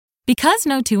Because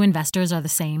no two investors are the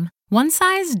same, one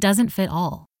size doesn't fit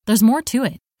all. There's more to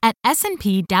it. At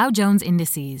S&P Dow Jones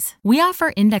Indices, we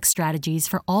offer index strategies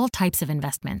for all types of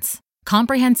investments.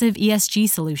 Comprehensive ESG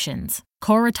solutions,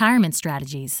 core retirement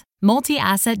strategies,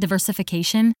 multi-asset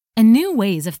diversification, and new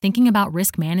ways of thinking about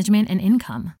risk management and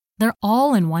income. They're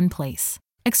all in one place.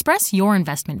 Express your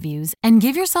investment views and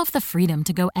give yourself the freedom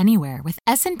to go anywhere with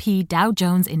S&P Dow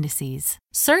Jones Indices.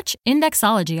 Search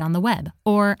Indexology on the web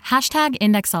or hashtag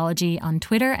Indexology on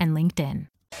Twitter and LinkedIn.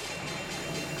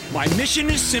 My mission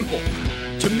is simple,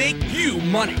 to make you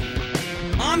money.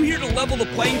 I'm here to level the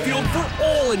playing field for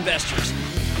all investors.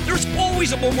 There's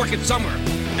always a bull market somewhere,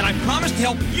 and I promise to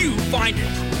help you find it.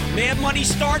 Mad Money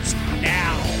starts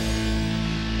now.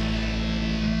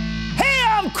 Hey,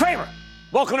 I'm Cramer.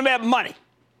 Welcome to Mad Money.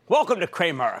 Welcome to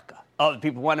Cramerica. Other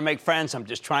people want to make friends. I'm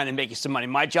just trying to make you some money.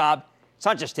 My job, it's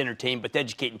not just to entertain, but to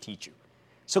educate and teach you.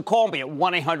 So call me at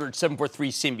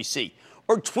 1-800-743-CNBC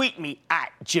or tweet me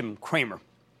at Jim Cramer.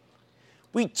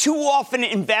 We too often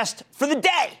invest for the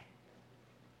day.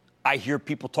 I hear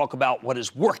people talk about what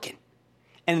is working.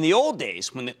 And in the old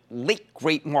days, when the late,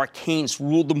 great Mark Haynes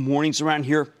ruled the mornings around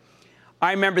here,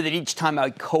 I remember that each time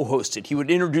I co-hosted, he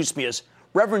would introduce me as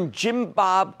Reverend Jim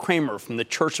Bob Cramer from the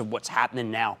Church of What's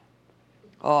Happening Now.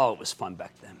 Oh, it was fun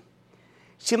back then.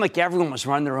 It seemed like everyone was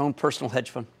running their own personal hedge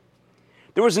fund.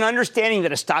 There was an understanding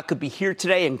that a stock could be here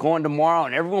today and gone tomorrow,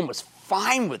 and everyone was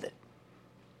fine with it.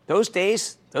 Those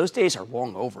days are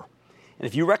long over. And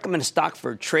if you recommend a stock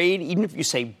for a trade, even if you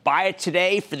say buy it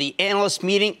today for the analyst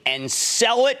meeting and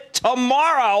sell it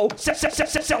tomorrow,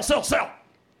 sell.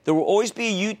 There will always be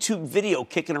a YouTube video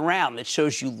kicking around that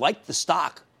shows you liked the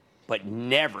stock, but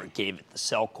never gave it the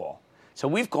sell call. So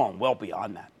we've gone well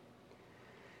beyond that.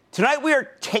 Tonight we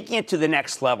are taking it to the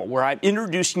next level, where I'm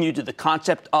introducing you to the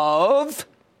concept of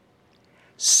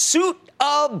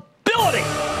suitability.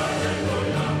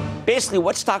 Basically,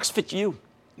 what stocks fit you?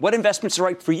 What investments are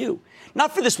right for you?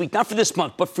 Not for this week, not for this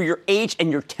month, but for your age and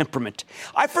your temperament.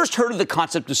 I first heard of the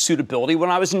concept of suitability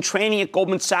when I was in training at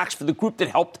Goldman Sachs for the group that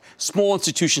helped small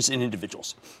institutions and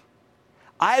individuals.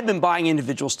 I had been buying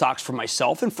individual stocks for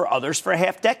myself and for others for a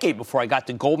half decade before I got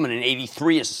to Goldman in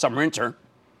 '83 as a summer intern.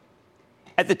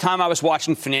 At the time, I was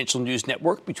watching Financial News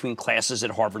Network between classes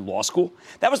at Harvard Law School.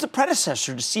 That was the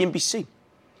predecessor to CNBC.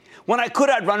 When I could,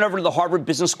 I'd run over to the Harvard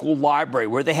Business School library,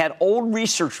 where they had old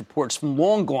research reports from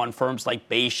long-gone firms like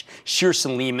Bache,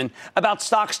 Shearson Lehman, about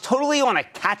stocks totally on a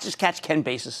catch-as-catch-can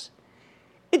basis.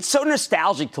 It's so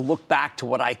nostalgic to look back to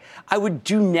what I would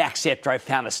do next after I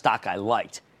found a stock I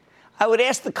liked. I would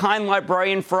ask the kind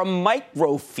librarian for a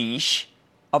microfiche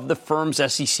of the firm's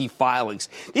SEC filings.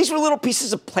 These were little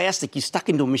pieces of plastic you stuck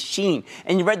into a machine,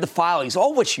 and you read the filings,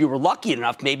 all which you were lucky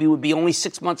enough maybe would be only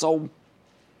 6 months old.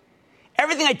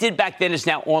 Everything I did back then is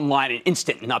now online and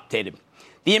instant and updated.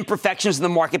 The imperfections in the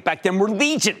market back then were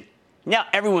legion. Now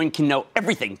everyone can know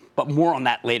everything, but more on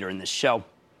that later in this show.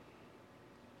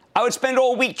 I would spend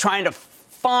all week trying to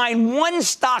find one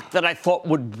stock that I thought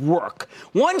would work,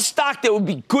 one stock that would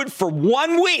be good for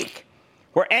 1 week,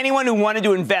 where anyone who wanted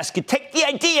to invest could take the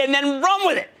idea and then run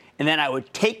with it. And then I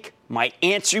would take my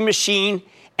answering machine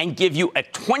and give you a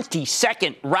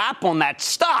 20-second wrap on that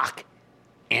stock.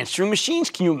 Answering machines,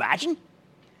 can you imagine?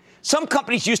 Some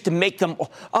companies used to make them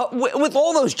with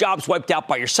all those jobs wiped out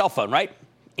by your cell phone, right?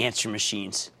 Answering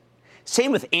machines.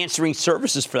 Same with answering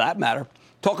services, for that matter.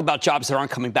 Talk about jobs that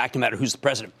aren't coming back no matter who's the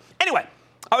president. Anyway,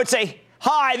 I would say,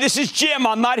 hi, this is Jim.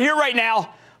 I'm not here right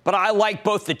now, but I like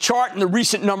both the chart and the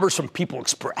recent numbers from People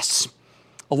Express,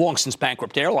 a long-since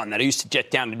bankrupt airline that I used to jet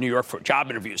down to New York for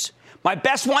job interviews. My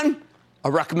best one? A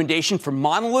recommendation for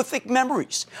Monolithic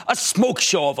Memories, a smoke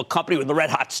show of a company with a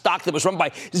red-hot stock that was run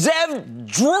by Zev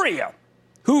Druria,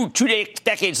 who 2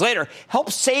 decades later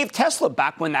helped save Tesla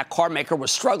back when that car maker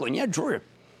was struggling. Yeah, Druria,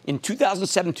 in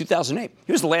 2007, 2008.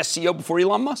 He was the last CEO before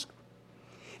Elon Musk.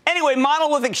 Anyway,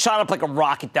 Monolithic shot up like a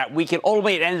rocket that week, and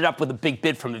ultimately it ended up with a big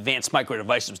bid from Advanced Micro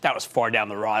Devices. That was far down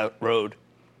the road.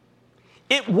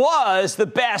 It was the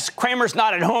best Kramer's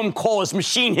Not at Home call his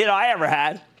machine hit I ever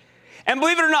had. And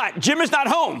believe it or not, Jim is not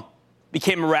home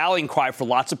became a rallying cry for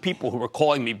lots of people who were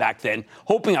calling me back then,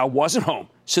 hoping I wasn't home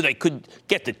so they could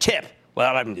get the tip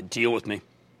without having to deal with me.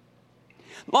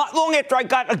 Not long after I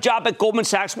got a job at Goldman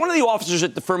Sachs, one of the officers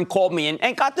at the firm called me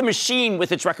and got the machine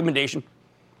with its recommendation.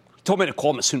 He told me to call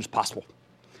him as soon as possible.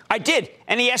 I did,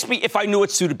 and he asked me if I knew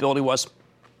what suitability was.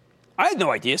 I had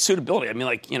no idea. Suitability. I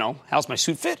mean, how's my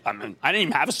suit fit? I didn't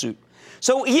even have a suit.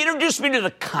 So he introduced me to the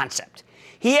concept.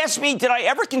 He asked me, did I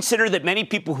ever consider that many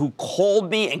people who called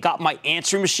me and got my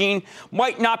answering machine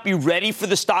might not be ready for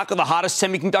the stock of the hottest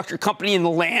semiconductor company in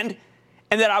the land?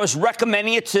 and that I was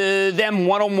recommending it to them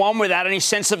one-on-one without any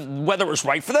sense of whether it was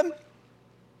right for them?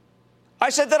 I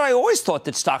said that I always thought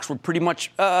that stocks were pretty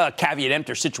much a caveat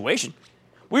emptor situation.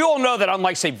 We all know that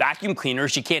unlike, say, vacuum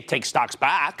cleaners, you can't take stocks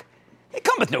back. They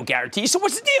come with no guarantee, so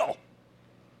what's the deal?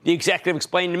 The executive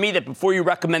explained to me that before you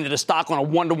recommended a stock on a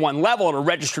one-to-one level at a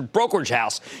registered brokerage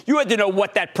house, you had to know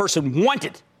what that person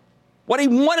wanted, what he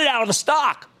wanted out of the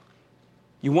stock.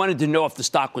 You wanted to know if the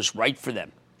stock was right for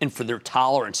them and for their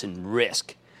tolerance and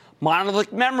risk.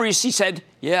 Monolithic memories, he said.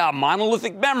 Yeah,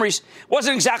 monolithic memories.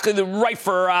 Wasn't exactly the right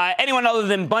for anyone other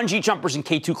than bungee jumpers and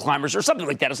K2 climbers or something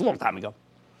like that. It's a long time ago.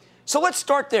 So let's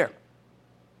start there.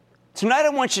 Tonight I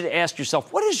want you to ask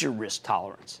yourself, what is your risk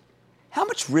tolerance? How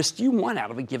much risk do you want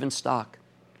out of a given stock?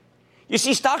 You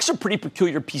see, stocks are pretty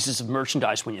peculiar pieces of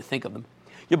merchandise when you think of them.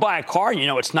 You buy a car and you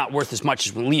know it's not worth as much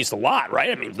as when it leaves the lot,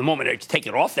 right? I mean, the moment you take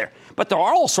it off there. But there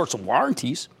are all sorts of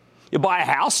warranties. You buy a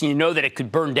house and you know that it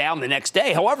could burn down the next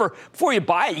day. However, before you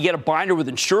buy it, you get a binder with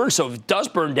insurance, so if it does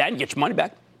burn down, you get your money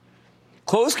back.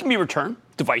 Clothes can be returned,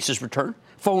 devices returned,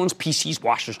 phones, PCs,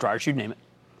 washers, dryers, you name it.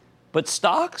 But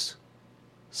stocks?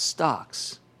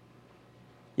 Stocks.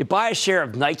 You buy a share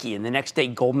of Nike and the next day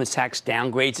Goldman Sachs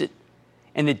downgrades it,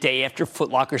 and the day after Foot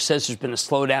Locker says there's been a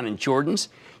slowdown in Jordans,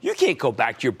 you can't go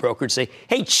back to your broker and say,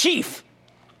 hey, Chief,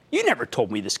 you never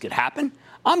told me this could happen.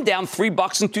 I'm down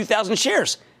 $3 in 2,000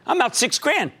 shares. I'm out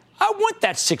 $6,000. I want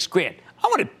that $6,000. I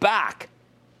want it back.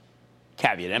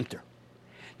 Caveat emptor.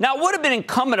 Now, it would have been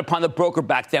incumbent upon the broker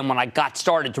back then when I got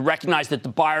started to recognize that the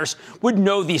buyers would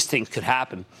know these things could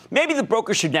happen. Maybe the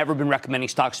broker should never have been recommending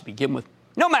stocks to begin with.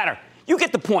 No matter. You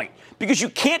get the point. Because you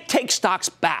can't take stocks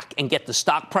back and get the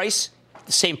stock price,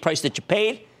 the same price that you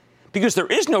paid, because there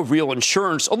is no real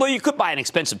insurance, although you could buy an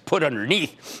expensive put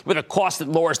underneath with a cost that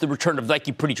lowers the return of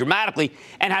Nike pretty dramatically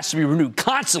and has to be renewed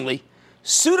constantly.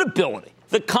 Suitability.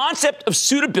 The concept of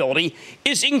suitability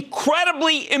is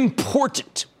incredibly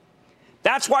important.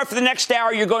 That's why for the next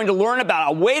hour, you're going to learn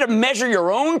about a way to measure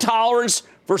your own tolerance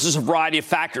versus a variety of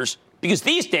factors. Because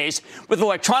these days, with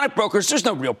electronic brokers, there's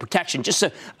no real protection. Just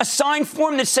a signed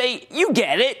form that say, you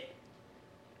get it.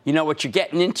 You know what you're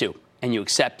getting into, and you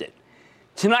accept it.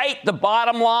 Tonight, the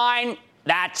bottom line,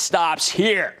 that stops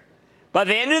here. By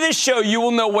the end of this show, you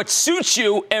will know what suits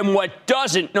you and what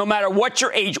doesn't, no matter what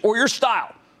your age or your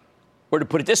style. Or to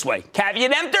put it this way,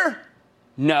 caveat emptor?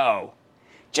 No.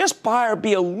 Just buy or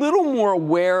be a little more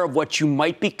aware of what you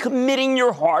might be committing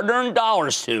your hard-earned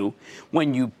dollars to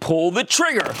when you pull the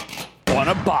trigger on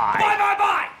a buy.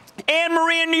 Buy!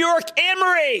 Anne-Marie in New York.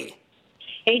 Anne-Marie.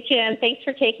 Hey, Jim. Thanks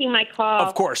for taking my call.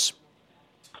 Of course.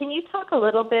 Can you talk a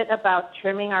little bit about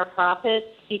trimming our profits?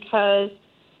 Because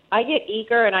I get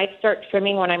eager and I start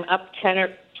trimming when I'm up 10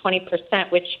 or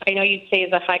 20%, which I know you'd say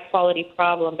is a high-quality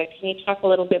problem, but can you talk a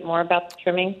little bit more about the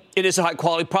trimming? It is a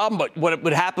high-quality problem, but what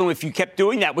would happen if you kept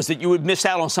doing that was that you would miss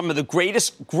out on some of the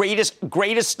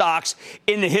greatest stocks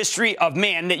in the history of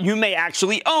man that you may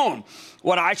actually own.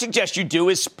 What I suggest you do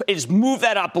is move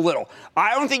that up a little.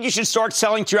 I don't think you should start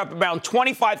selling till you're up around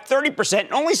 25, 30%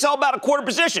 and only sell about a quarter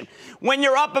position. When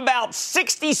you're up about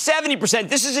 60, 70%,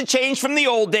 this is a change from the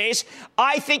old days.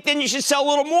 I think then you should sell a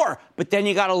little more, but then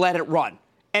you got to let it run.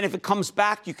 And if it comes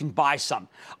back, you can buy some.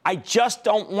 I just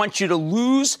don't want you to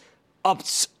lose a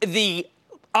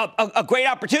great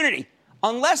opportunity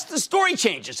unless the story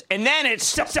changes. And then it's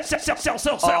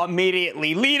sell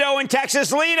immediately. Lido in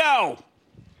Texas. Lido.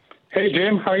 Hey,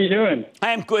 Jim. How are you doing?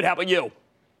 I am good. How about you?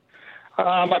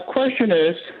 My question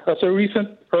is, as a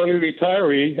recent early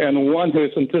retiree and one who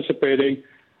is anticipating,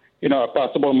 a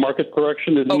possible market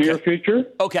correction in the near future.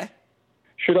 Okay.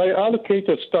 Should I allocate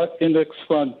a stock index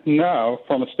fund now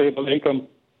from a stable income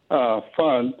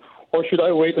fund, or should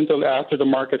I wait until after the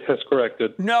market has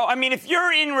corrected? No, I mean, if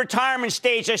you're in retirement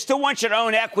stage, I still want you to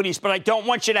own equities, but I don't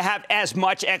want you to have as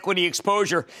much equity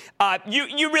exposure.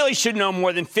 You really shouldn't own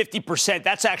more than 50%.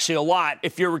 That's actually a lot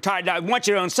if you're retired. Now, I want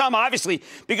you to own some, obviously,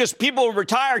 because people who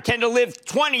retire tend to live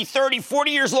 20, 30, 40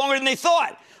 years longer than they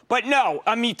thought. But no,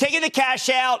 I mean, taking the cash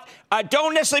out,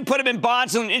 don't necessarily put them in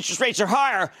bonds when interest rates are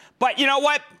higher. But you know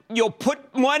what? You'll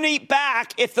put money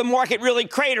back if the market really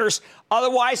craters.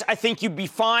 Otherwise, I think you'd be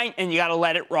fine, and you got to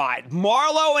let it ride.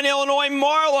 Marlo in Illinois.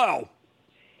 Marlo.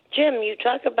 Jim, you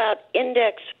talk about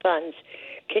index funds.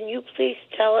 Can you please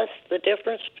tell us the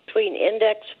difference between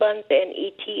index funds and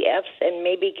ETFs and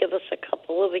maybe give us a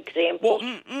couple of examples?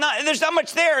 Well, there's not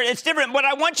much there. It's different. What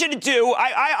I want you to do,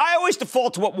 I always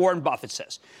default to what Warren Buffett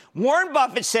says. Warren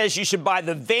Buffett says you should buy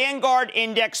the Vanguard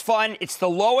Index Fund. It's the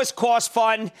lowest cost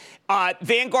fund.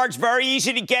 Vanguard's very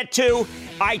easy to get to.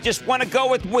 I just want to go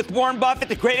with Warren Buffett,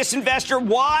 the greatest investor.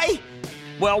 Why?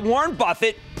 Well, Warren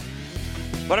Buffett,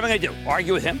 what am I going to do?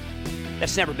 Argue with him?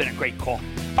 That's never been a great call.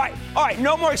 All right,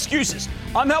 no more excuses.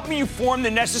 I'm helping you form the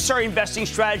necessary investing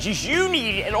strategies you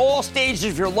need at all stages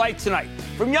of your life tonight.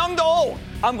 From young to old,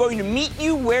 I'm going to meet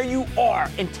you where you are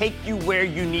and take you where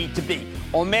you need to be.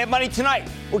 On Mad Money tonight,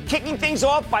 we're kicking things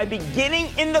off by beginning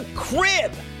in the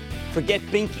crib. Forget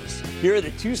binkies. Here are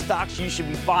the 2 stocks you should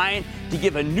be buying to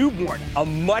give a newborn a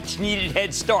much-needed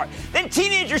head start. Then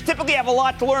teenagers typically have a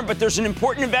lot to learn, but there's an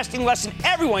important investing lesson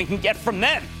everyone can get from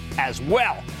them as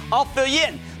well. I'll fill you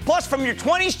in. Plus, from your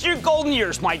 20s to your golden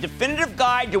years, my definitive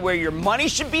guide to where your money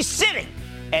should be sitting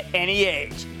at any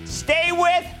age. Stay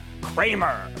with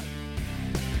Cramer.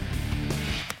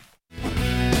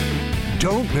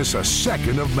 Don't miss a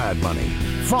second of Mad Money.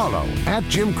 Follow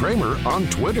 @Jim Cramer on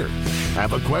Twitter.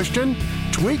 Have a question?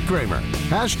 Tweet Cramer.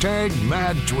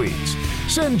 #MadTweets.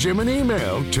 Send Jim an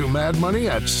email to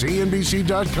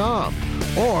madmoney@cnbc.com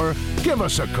or give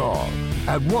us a call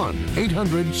at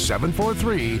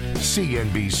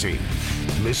 1-800-743-CNBC.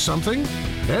 Miss something?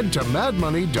 Head to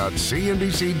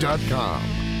madmoney.cnbc.com.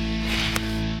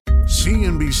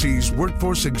 CNBC's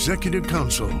Workforce Executive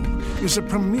Council is a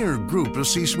premier group of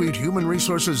C-suite human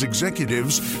resources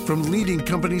executives from leading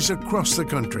companies across the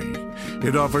country.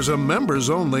 It offers a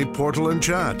members-only portal and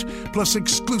chat, plus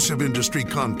exclusive industry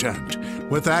content,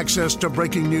 with access to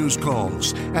breaking news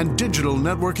calls and digital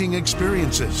networking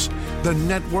experiences. The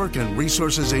network and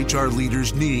resources HR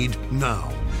leaders need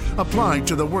now. Apply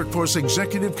to the Workforce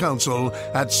Executive Council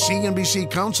at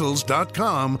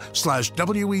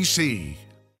cnbccouncils.com/WEC.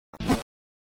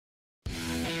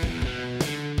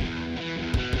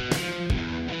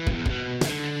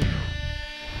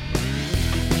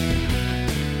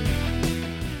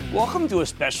 Welcome to a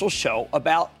special show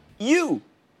about you,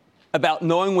 about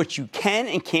knowing what you can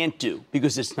and can't do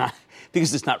because it's not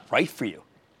right for you.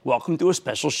 Welcome to a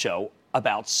special show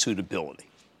about suitability.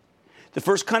 The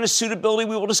first kind of suitability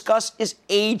we will discuss is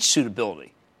age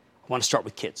suitability. I want to start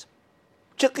with kids,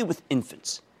 particularly with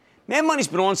infants. Mad Money's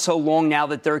been on so long now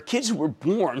that there are kids who were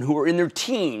born who are in their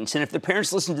teens, and if their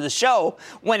parents listened to the show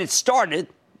when it started,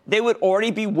 they would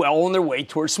already be well on their way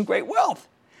towards some great wealth.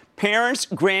 Parents,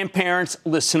 grandparents,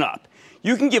 listen up.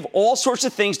 You can give all sorts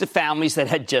of things to families that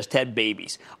had just had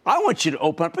babies. I want you to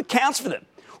open up accounts for them,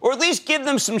 or at least give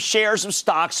them some shares of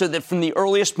stock so that from the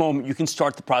earliest moment you can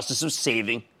start the process of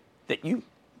saving that you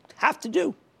have to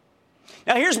do.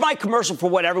 Now, here's my commercial for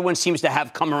what everyone seems to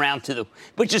have come around to,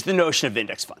 which is the notion of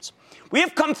index funds. We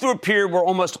have come through a period where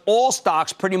almost all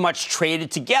stocks pretty much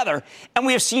traded together, and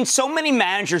we have seen so many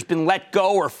managers been let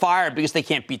go or fired because they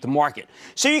can't beat the market.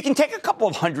 So you can take a couple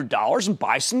of $100 and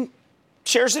buy some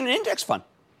shares in an index fund.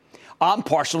 I'm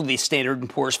partial to the Standard &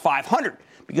 Poor's 500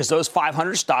 because those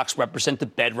 500 stocks represent the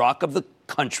bedrock of the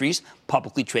country's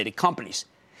publicly traded companies.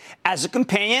 As a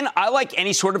companion, I like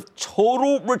any sort of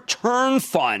total return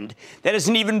fund that has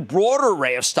an even broader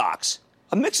array of stocks.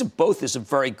 A mix of both is a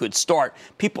very good start.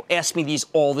 People ask me these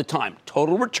all the time.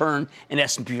 Total return and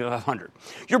S&P 500.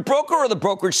 Your broker or the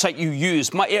brokerage site you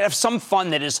use might have some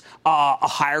fund that is a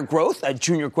higher growth, a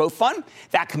junior growth fund.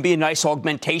 That can be a nice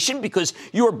augmentation because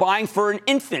you are buying for an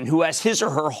infant who has his or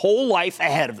her whole life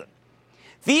ahead of them.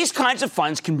 These kinds of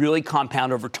funds can really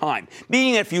compound over time,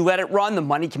 meaning that if you let it run, the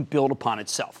money can build upon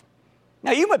itself.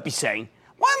 Now, you might be saying,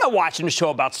 why am I watching a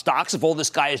show about stocks if all this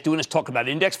guy is doing is talking about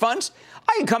index funds?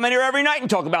 I can come in here every night and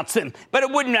talk about them, but it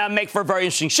wouldn't make for a very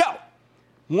interesting show.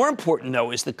 More important,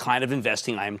 though, is the kind of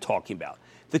investing I am talking about.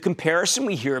 The comparison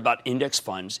we hear about index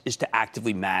funds is to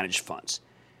actively managed funds.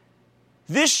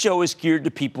 This show is geared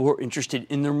to people who are interested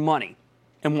in their money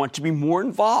and want to be more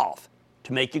involved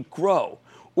to make it grow,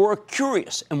 or are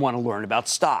curious and want to learn about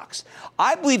stocks.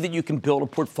 I believe that you can build a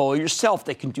portfolio yourself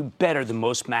that can do better than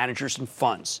most managers and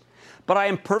funds. But I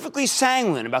am perfectly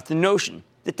sanguine about the notion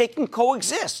that they can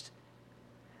coexist.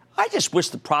 I just wish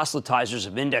the proselytizers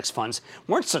of index funds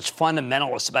weren't such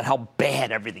fundamentalists about how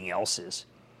bad everything else is.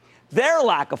 Their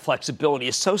lack of flexibility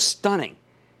is so stunning.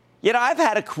 Yet I've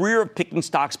had a career of picking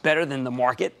stocks better than the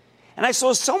market, and I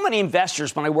saw so many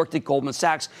investors when I worked at Goldman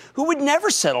Sachs who would never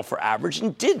settle for average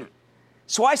and didn't.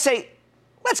 So I say,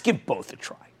 let's give both a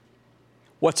try.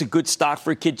 What's a good stock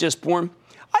for a kid just born?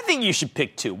 I think you should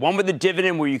pick two. One with a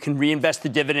dividend where you can reinvest the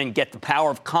dividend and get the power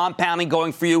of compounding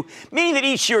going for you, meaning that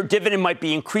each year a dividend might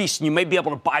be increased and you may be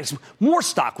able to buy some more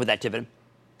stock with that dividend.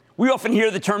 We often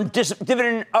hear the term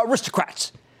dividend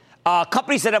aristocrats,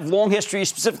 companies that have long histories,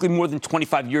 specifically more than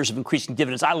 25 years of increasing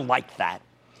dividends. I like that.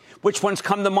 Which ones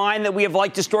come to mind that we have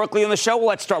liked historically on the show? Well,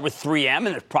 let's start with 3M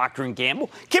and Procter & Gamble,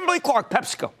 Kimberly-Clark,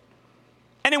 PepsiCo.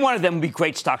 Any one of them would be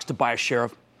great stocks to buy a share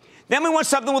of. Then we want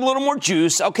something with a little more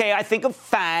juice. Okay, I think of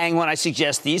FANG when I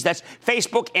suggest these. That's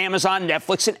Facebook, Amazon,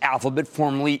 Netflix, and Alphabet,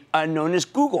 formerly known as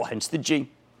Google, hence the G.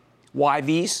 Why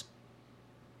these?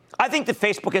 I think that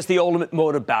Facebook has the ultimate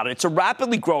mode about it. It's a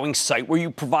rapidly growing site where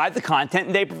you provide the content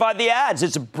and they provide the ads.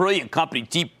 It's a brilliant company,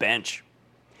 deep bench.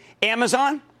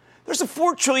 Amazon, there's a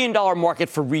 $4 trillion market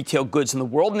for retail goods in the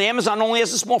world, and Amazon only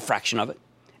has a small fraction of it.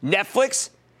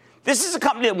 Netflix, this is a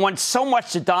company that wants so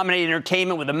much to dominate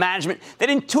entertainment with a management that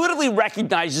intuitively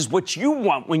recognizes what you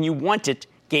want when you want it.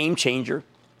 Game changer.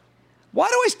 Why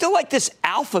do I still like this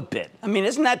Alphabet? I mean,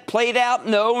 isn't that played out?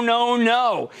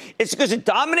 No. It's because it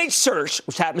dominates search,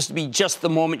 which happens to be just the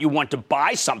moment you want to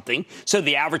buy something, so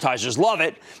the advertisers love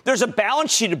it. There's a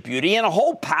balance sheet of beauty and a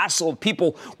whole passel of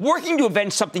people working to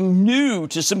invent something new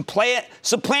to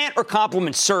supplant or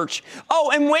complement search.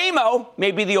 Oh, and Waymo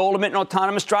may be the ultimate in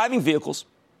autonomous driving vehicles.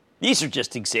 These are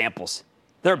just examples.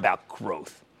 They're about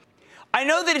growth. I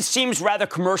know that it seems rather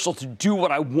commercial to do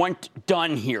what I want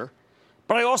done here,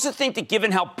 but I also think that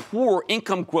given how poor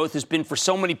income growth has been for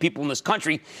so many people in this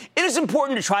country, it is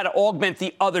important to try to augment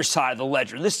the other side of the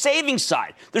ledger, the savings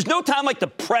side. There's no time like the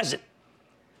present.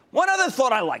 One other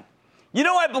thought I like.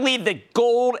 I believe that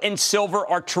gold and silver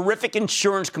are terrific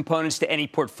insurance components to any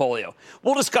portfolio.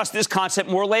 We'll discuss this concept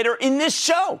more later in this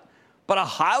show. But a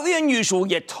highly unusual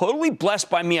yet totally blessed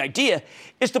by me idea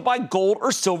is to buy gold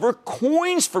or silver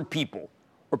coins for people,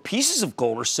 or pieces of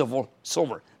gold or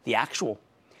silver, the actual.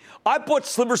 I bought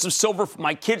slivers of silver for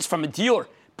my kids from a dealer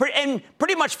and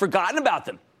pretty much forgotten about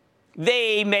them.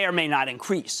 They may or may not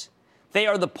increase. They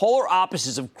are the polar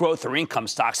opposites of growth or income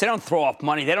stocks. They don't throw off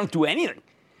money. They don't do anything.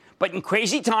 But in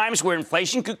crazy times where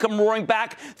inflation could come roaring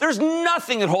back, there's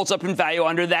nothing that holds up in value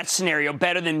under that scenario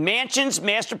better than mansions,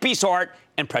 masterpiece art,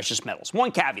 and precious metals.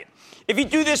 One caveat. If you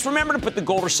do this, remember to put the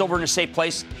gold or silver in a safe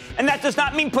place. And that does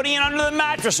not mean putting it under the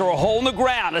mattress or a hole in the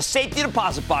ground. A safety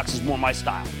deposit box is more my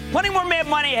style. Plenty more Mad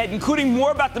Money ahead, including more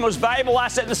about the most valuable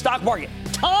asset in the stock market.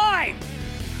 Time!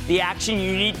 The action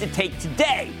you need to take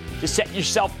today to set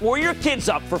yourself or your kids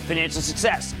up for financial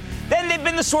success. Then they've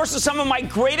been the source of some of my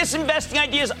greatest investing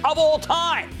ideas of all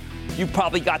time. You've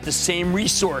probably got the same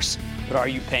resource, but are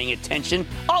you paying attention?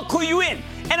 I'll clue you in.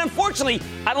 And unfortunately,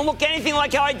 I don't look anything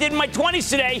like how I did in my 20s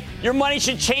today. Your money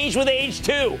should change with age,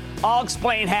 too. I'll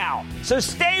explain how. So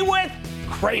stay with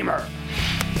Cramer.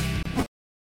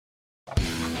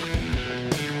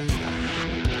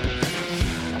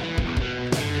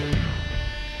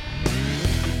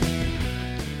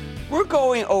 We're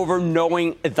going over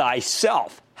knowing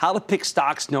thyself, how to pick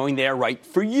stocks knowing they are right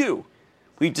for you.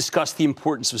 We've discussed the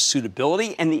importance of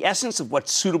suitability and the essence of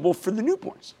what's suitable for the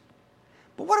newborns.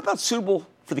 But what about suitable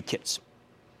for the kids?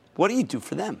 What do you do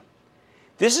for them?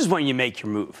 This is when you make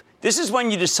your move. This is when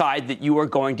you decide that you are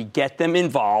going to get them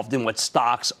involved in what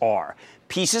stocks are,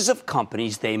 pieces of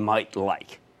companies they might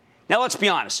like. Now, let's be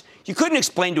honest. You couldn't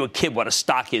explain to a kid what a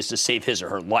stock is to save his or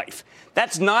her life.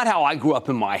 That's not how I grew up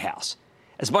in my house.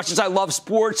 As much as I love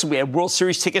sports, we had World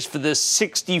Series tickets for the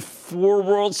 64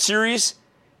 World Series,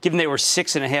 given they were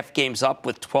 6.5 games up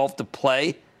with 12 to play.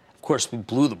 Of course, we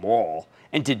blew them all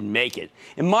and didn't make it.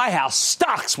 In my house,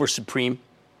 stocks were supreme.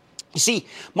 You see,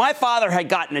 my father had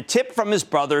gotten a tip from his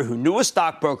brother who knew a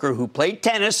stockbroker who played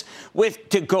tennis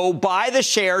to go buy the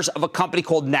shares of a company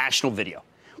called National Video,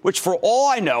 which for all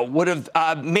I know could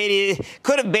have made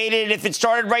it if it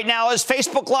started right now as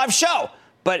Facebook Live show.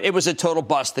 But it was a total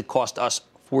bust that cost us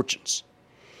fortunes.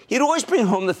 He'd always bring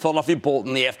home the Philadelphia Bolt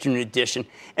in the afternoon edition,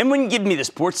 and wouldn't give me the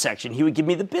sports section. He would give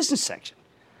me the business section.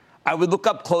 I would look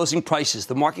up closing prices.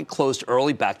 The market closed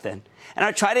early back then, and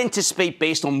I tried to anticipate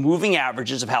based on moving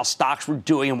averages of how stocks were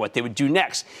doing and what they would do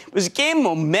next. It was a game of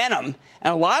momentum,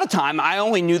 and a lot of time I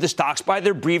only knew the stocks by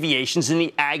their abbreviations in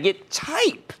the agate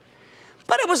type.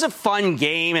 But it was a fun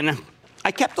game, and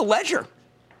I kept a ledger.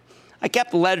 I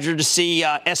kept a ledger to see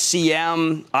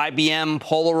SCM, IBM,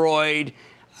 Polaroid,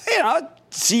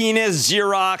 Zenith,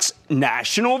 Xerox,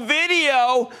 National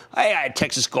Video. I had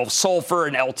Texas Gulf Sulphur,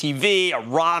 an LTV, a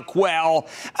Rockwell,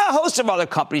 a host of other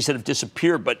companies that have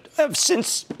disappeared, but have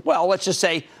since, let's just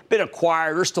say, been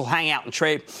acquired or still hang out and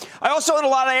trade. I also own a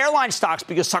lot of airline stocks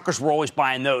because suckers were always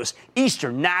buying those.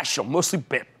 Eastern, National, mostly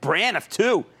Braniff,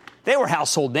 too. They were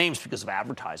household names because of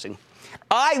advertising.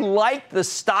 I liked the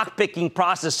stock picking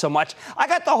process so much, I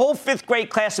got the whole fifth grade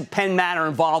class at Penn Manor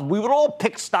involved. We would all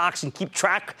pick stocks and keep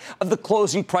track of the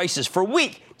closing prices for a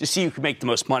week to see who could make the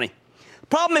most money. The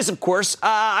problem is, of course,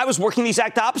 I was working the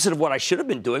exact opposite of what I should have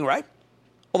been doing, right?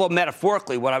 Although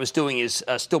metaphorically, what I was doing is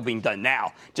still being done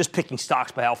now, just picking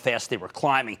stocks by how fast they were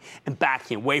climbing and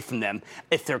backing away from them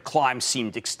if their climb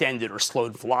seemed extended or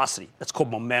slowed velocity. That's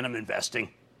called momentum investing.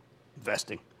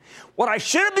 What I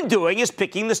should have been doing is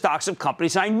picking the stocks of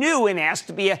companies I knew and asked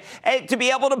to be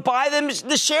able to buy them,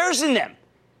 the shares in them.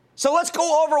 So let's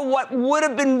go over what would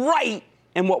have been right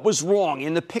and what was wrong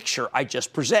in the picture I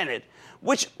just presented,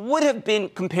 which would have been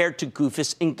compared to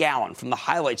Goofus and Gowan from the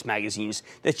highlights magazines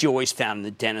that you always found in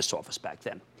the dentist's office back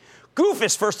then.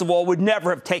 Goofus, first of all, would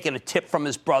never have taken a tip from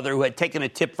his brother, who had taken a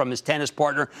tip from his tennis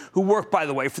partner, who worked, by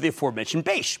the way, for the aforementioned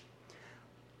Beige.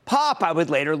 Pop, I would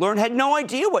later learn, had no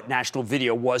idea what National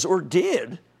Video was or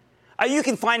did. You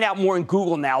can find out more in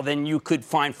Google now than you could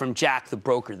find from Jack, the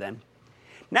broker then.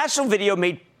 National Video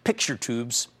made picture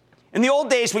tubes. In the old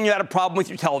days, when you had a problem with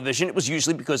your television, it was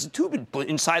usually because the tube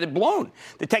inside had blown.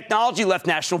 The technology left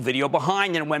National Video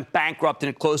behind, and it went bankrupt, and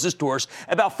it closed its doors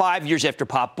about 5 years after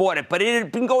Pop bought it. But it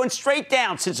had been going straight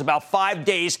down since about 5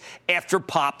 days after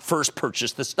Pop first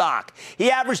purchased the stock. He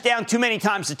averaged down too many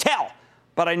times to tell.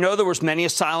 But I know there was many a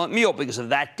silent meal because of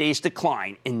that day's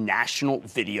decline in National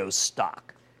Video's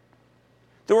stock.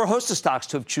 There were a host of stocks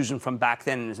to have chosen from back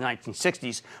then in the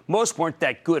 1960s. Most weren't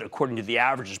that good, according to the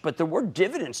averages, but there were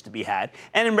dividends to be had.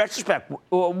 And in retrospect,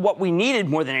 what we needed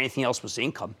more than anything else was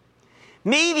income.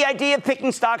 Me, the idea of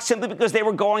picking stocks simply because they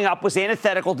were going up was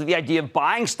antithetical to the idea of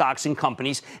buying stocks in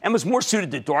companies and was more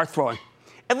suited to dart throwing.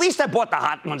 At least I bought the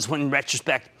hot ones when, in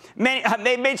retrospect,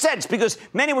 they made sense because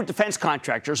many were defense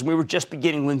contractors and we were just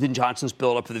beginning Lyndon Johnson's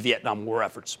buildup for the Vietnam War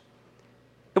efforts.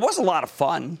 It was a lot of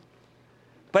fun.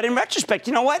 But in retrospect,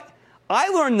 you know what? I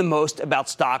learned the most about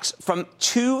stocks from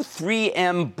 2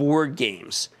 3M board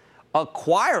games,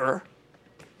 Acquire,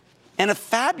 and a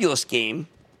fabulous game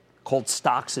called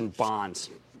Stocks and Bonds.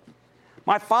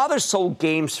 My father sold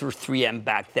games for 3M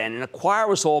back then, and Acquire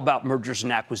was all about mergers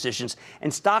and acquisitions,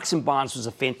 and Stocks and Bonds was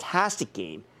a fantastic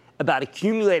game about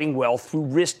accumulating wealth through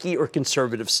risky or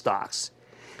conservative stocks.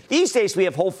 These days, we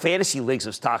have whole fantasy leagues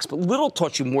of stocks, but little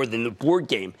taught you more than the board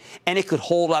game, and it could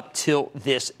hold up till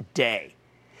this day.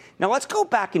 Now, let's go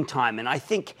back in time and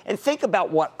think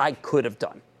about what I could have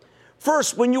done.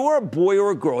 First, when you were a boy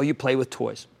or a girl, you play with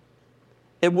toys.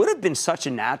 It would have been such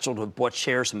a natural to have bought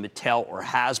shares in Mattel or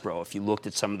Hasbro if you looked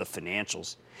at some of the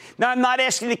financials. Now, I'm not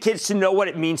asking the kids to know what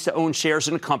it means to own shares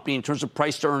in a company in terms of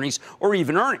price to earnings or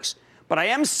even earnings. But I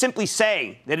am simply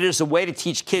saying that it is a way to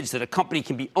teach kids that a company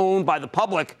can be owned by the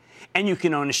public and you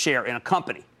can own a share in a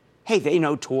company. Hey, they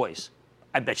know toys.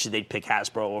 I bet you they'd pick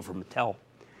Hasbro over Mattel.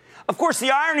 Of course,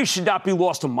 the irony should not be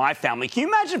lost on my family. Can you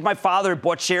imagine if my father had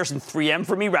bought shares in 3M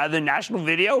for me rather than National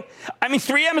Video? I mean,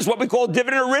 3M is what we call a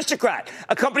dividend aristocrat.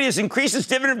 A company that's increased its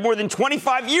dividend for more than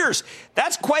 25 years.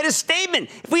 That's quite a statement.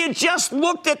 If we had just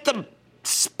looked at the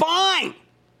spine.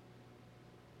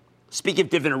 Speaking of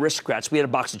dividend aristocrats, we had a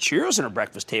box of Cheerios on our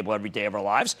breakfast table every day of our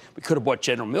lives. We could have bought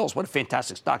General Mills. What a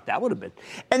fantastic stock that would have been.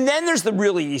 And then there's the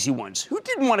really easy ones. Who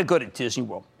didn't want to go to Disney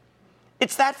World?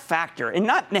 It's that factor, and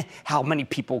not how many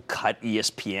people cut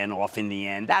ESPN off in the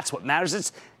end. That's what matters.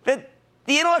 It's the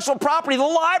intellectual property, the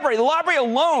library. The library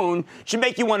alone should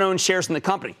make you want to own shares in the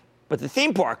company. But the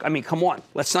theme park, I mean, come on.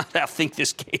 Let's not outthink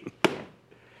this game.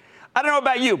 I don't know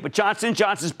about you, but Johnson &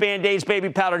 Johnson's Band-Aids, baby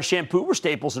powder, and shampoo were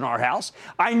staples in our house.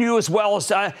 I knew as well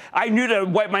as I knew to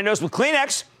wipe my nose with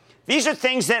Kleenex. These are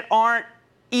things that aren't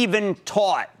even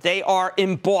taught. They are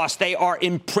embossed. They are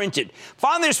imprinted.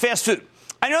 Finally, there's fast food.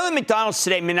 I know that McDonald's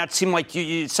today may not seem like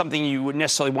something you would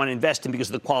necessarily want to invest in because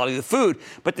of the quality of the food,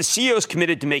 but the CEO is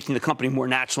committed to making the company more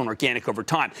natural and organic over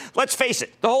time. Let's face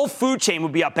it, the whole food chain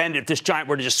would be upended if this giant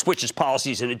were to just switch its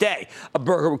policies in a day. A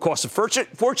burger would cost a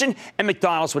fortune, and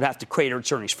McDonald's would have to crater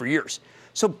its earnings for years.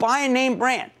 So buy a name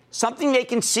brand, something they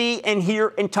can see and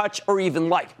hear and touch or even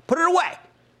like. Put it away.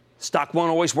 Stock won't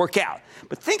always work out.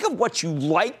 But think of what you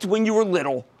liked when you were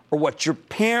little or what your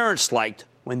parents liked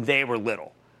when they were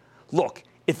little. Look,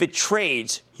 if it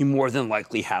trades, you more than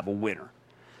likely have a winner.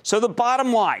 So the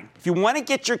bottom line, if you want to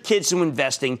get your kids into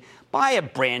investing, buy a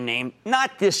brand name,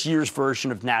 not this year's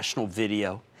version of National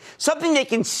Video. Something they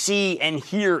can see and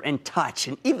hear and touch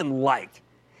and even like.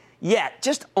 Yeah,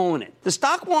 just own it. The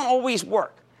stock won't always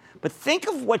work. But think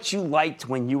of what you liked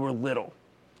when you were little.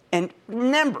 And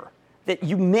remember that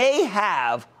you may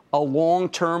have a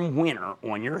long-term winner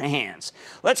on your hands.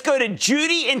 Let's go to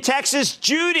Judy in Texas.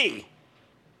 Judy.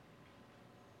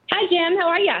 Hi, Jim. How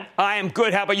are you? I am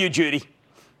good. How about you, Judy?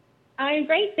 I'm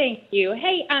great, thank you.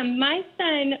 Hey, my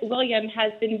son, William,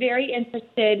 has been very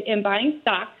interested in buying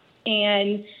stocks,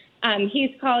 and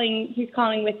he's calling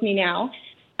with me now.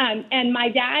 And my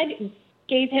dad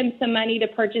gave him some money to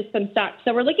purchase some stocks.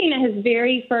 So we're looking at his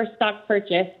very first stock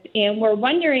purchase, and we're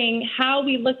wondering how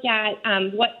we look at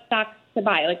what stocks to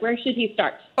buy. Like, where should he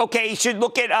start? Okay, he should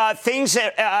look at things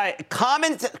that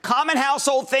common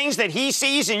household things that he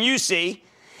sees and you see.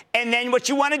 And then what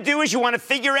you want to do is you want to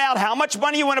figure out how much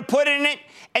money you want to put in it,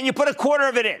 and you put a quarter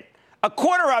of it in. A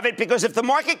quarter of it, because if the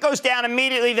market goes down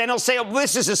immediately, then he'll say, oh,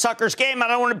 this is a sucker's game. I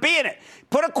don't want to be in it.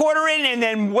 Put a quarter in and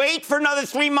then wait for another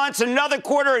 3 months, another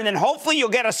quarter, and then hopefully you'll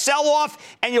get a sell-off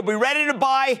and you'll be ready to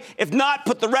buy. If not,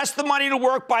 put the rest of the money to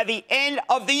work by the end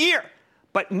of the year.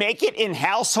 But make it in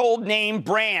household name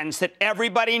brands that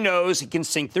everybody knows and can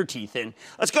sink their teeth in.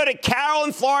 Let's go to Carol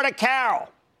in Florida. Carol.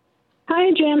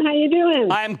 Hi, Jim. How you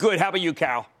doing? I'm good. How about you,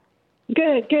 Carol?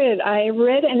 Good. I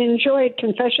read and enjoyed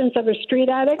Confessions of a Street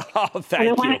Addict. Oh,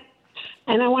 thank you.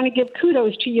 And I want to give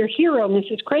kudos to your hero,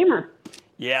 Mrs. Cramer.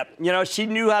 Yeah, she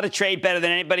knew how to trade better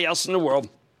than anybody else in the world.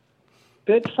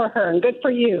 Good for her and good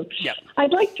for you. Yep.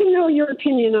 I'd like to know your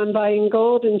opinion on buying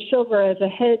gold and silver as a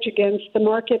hedge against the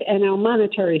market and our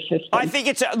monetary system. I think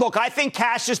I think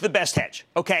cash is the best hedge,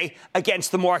 okay,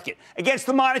 against the market. Against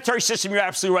the monetary system, you're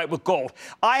absolutely right with gold.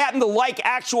 I happen to like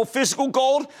actual physical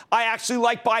gold. I actually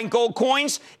like buying gold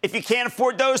coins. If you can't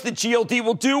afford those, the GLD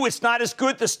will do. It's not as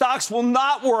good. The stocks will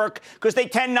not work because they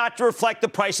tend not to reflect the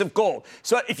price of gold.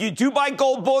 So if you do buy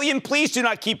gold bullion, please do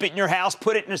not keep it in your house.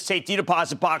 Put it in a safety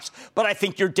deposit box. But I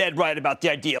think you're dead right about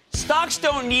the idea. Stocks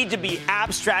don't need to be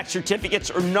abstract certificates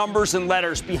or numbers and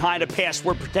letters behind a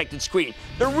password-protected screen.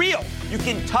 They're real. You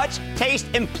can touch, taste,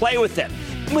 and play with them.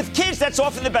 With kids, that's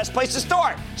often the best place to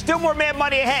start. Still more Mad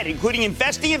Money ahead, including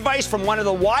investing advice from one of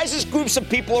the wisest groups of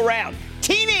people around.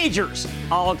 Teenagers.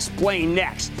 I'll explain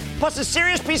next. Plus a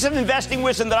serious piece of investing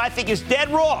wisdom that I think is dead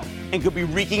wrong and could be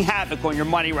wreaking havoc on your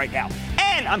money right now.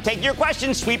 And I'm taking your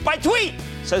questions tweet by tweet.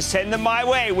 So send them my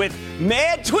way with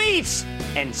Mad Tweets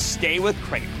and stay with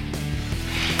Cramer.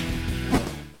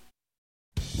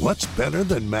 What's better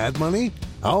than Mad Money?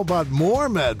 How about more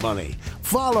Mad Money?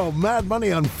 Follow Mad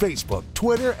Money on Facebook,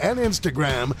 Twitter, and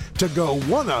Instagram to go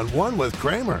one-on-one with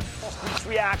Cramer.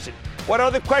 Reaction. What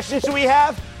other questions do we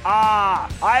have?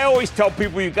 I always tell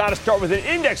people you got to start with an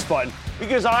index fund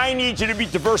because I need you to be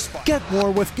diversified. Get more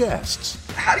with guests.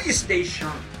 How do you stay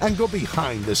sharp? And go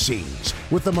behind the scenes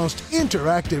with the most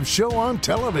interactive show on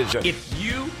television. If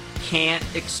you can't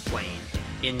explain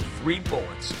in 3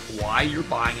 bullets why you're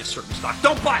buying a certain stock,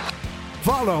 don't buy it.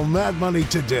 Follow Mad Money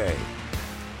today.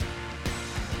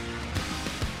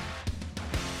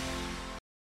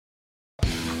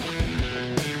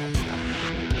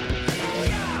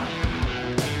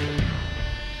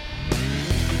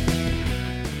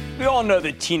 We all know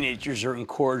that teenagers are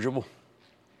incorrigible.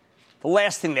 The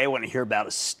last thing they want to hear about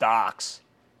is stocks.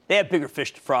 They have bigger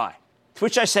fish to fry. To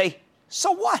which I say,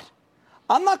 so what?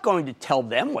 I'm not going to tell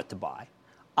them what to buy.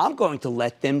 I'm going to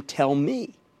let them tell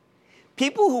me.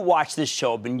 People who watch this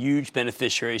show have been huge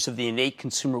beneficiaries of the innate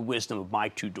consumer wisdom of my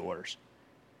 2 daughters.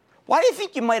 Why do you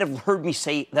think you might have heard me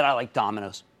say that I like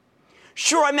Domino's?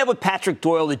 Sure, I met with Patrick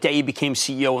Doyle the day he became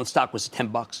CEO and stock was at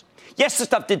 $10. Yes, the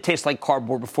stuff did taste like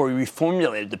cardboard before we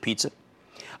reformulated the pizza.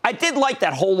 I did like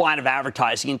that whole line of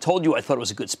advertising and told you I thought it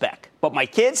was a good spec. But my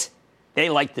kids, they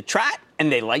liked the Trat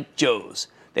and they liked Joe's.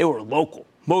 They were local.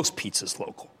 Most pizza's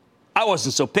local. I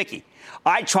wasn't so picky.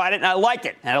 I tried it and I liked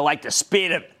it, and I liked the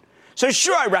speed of it. So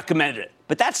sure, I recommended it.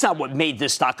 But that's not what made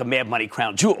this stock a Mad Money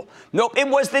crown jewel. Nope, it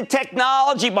was the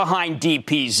technology behind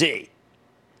DPZ.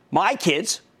 My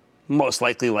kids, most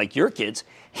likely like your kids,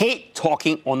 hate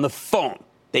talking on the phone.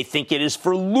 They think it is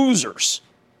for losers.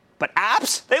 But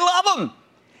apps, they love them.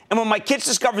 And when my kids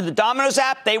discovered the Domino's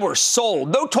app, they were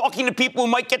sold. No talking to people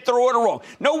who might get their order wrong.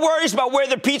 No worries about where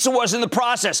their pizza was in the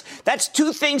process. That's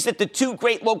 2 things that the 2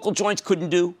 great local joints couldn't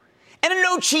do. And a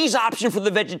no cheese option for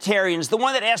the vegetarians, the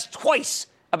one that asked twice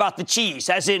about the cheese,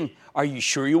 as in, are you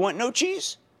sure you want no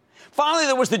cheese? Finally,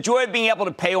 there was the joy of being able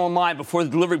to pay online before the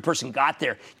delivery person got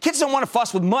there. Kids don't want to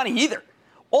fuss with money either.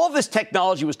 All of this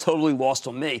technology was totally lost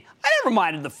on me. I never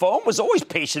minded the phone, was always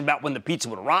patient about when the pizza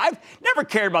would arrive, never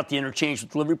cared about the interchange with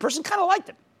the delivery person, kind of liked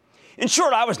it. In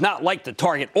short, I was not like the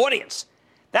target audience.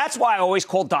 That's why I always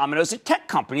call Domino's a tech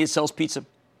company that sells pizza.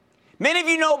 Many of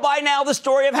you know by now the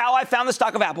story of how I found the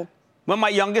stock of Apple. When my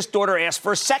youngest daughter asked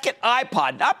for a second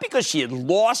iPod, not because she had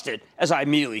lost it, as I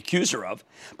immediately accused her of,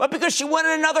 but because she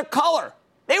wanted another color.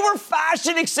 They were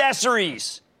fashion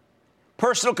accessories.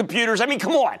 Personal computers, I mean,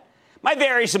 come on. My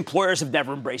various employers have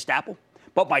never embraced Apple,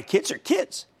 but my kids are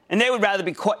kids, and they would rather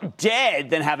be caught dead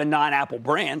than have a non-Apple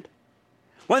brand.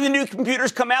 When the new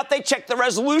computers come out, they check the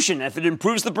resolution. If it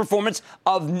improves the performance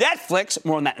of Netflix,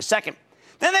 more on that in a second,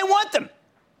 then they want them.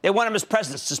 They want them as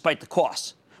presents despite the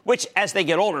costs, which, as they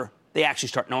get older, they actually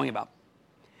start knowing about.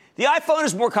 The iPhone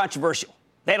is more controversial.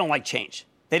 They don't like change.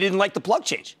 They didn't like the plug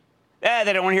change. They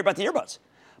don't want to hear about the earbuds.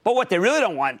 But what they really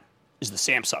don't want is the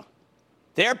Samsung.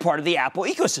 They're part of the Apple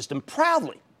ecosystem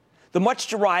proudly. The much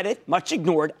derided, much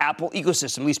ignored Apple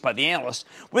ecosystem, at least by the analysts,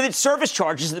 with its service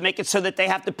charges that make it so that they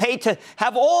have to pay to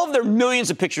have all of their millions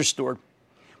of pictures stored.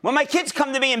 When my kids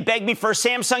come to me and beg me for a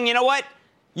Samsung, you know what?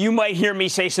 You might hear me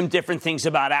say some different things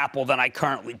about Apple than I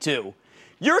currently do.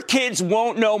 Your kids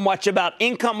won't know much about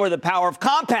income or the power of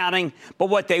compounding, but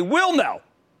what they will know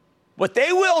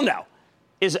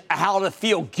is how to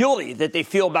feel guilty that they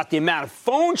feel about the amount of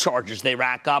phone charges they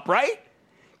rack up, right?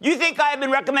 You think I have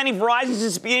been recommending Verizon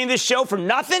since the beginning of this show for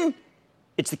nothing?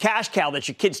 It's the cash cow that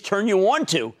your kids turn you on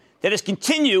to that has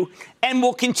continued and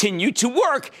will continue to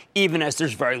work even as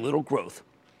there's very little growth.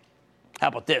 How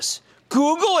about this?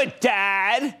 Google it,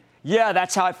 Dad. Yeah,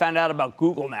 that's how I found out about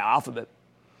Google now, Alphabet.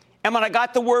 And when I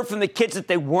got the word from the kids that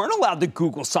they weren't allowed to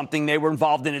Google something they were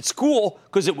involved in at school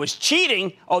because it was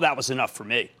cheating, that was enough for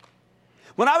me.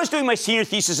 When I was doing my senior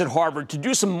thesis at Harvard to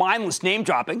do some mindless name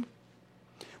dropping,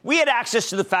 we had access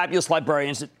to the fabulous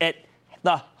librarians at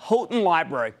the Houghton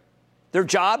Library. Their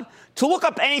job? To look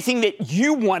up anything that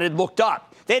you wanted looked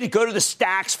up. They had to go to the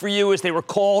stacks for you, as they were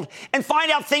called, and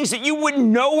find out things that you wouldn't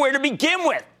know where to begin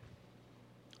with.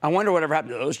 I wonder whatever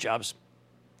happened to those jobs.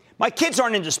 My kids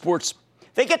aren't into sports.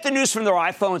 They get the news from their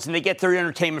iPhones, and they get their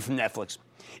entertainment from Netflix.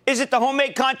 Is it the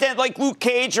homemade content like Luke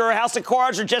Cage or House of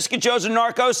Cards or Jessica Jones or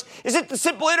Narcos? Is it the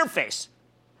simple interface?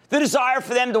 The desire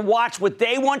for them to watch what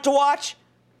they want to watch?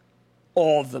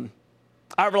 All of them.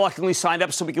 I reluctantly signed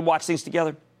up so we could watch things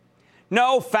together.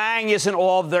 No, FANG isn't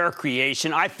all of their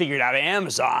creation. I figured out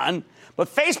Amazon. But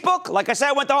Facebook, like I said,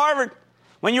 I went to Harvard.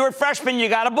 When you were a freshman, you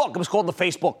got a book. It was called The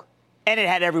Facebook. And it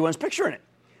had everyone's picture in it.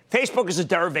 Facebook is a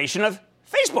derivation of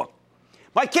Facebook.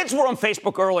 My kids were on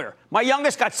Facebook earlier. My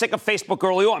youngest got sick of Facebook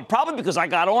early on, probably because I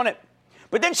got on it.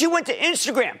 But then she went to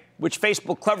Instagram, which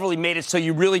Facebook cleverly made it so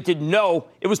you really didn't know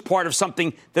it was part of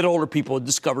something that older people had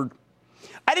discovered.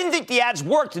 I didn't think the ads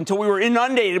worked until we were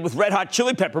inundated with Red Hot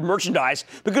Chili Pepper merchandise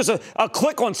because a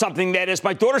click on something that, as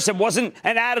my daughter said, wasn't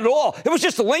an ad at all. It was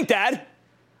just a link ad.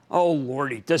 Oh,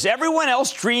 Lordy. Does everyone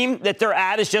else dream that their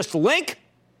ad is just a link?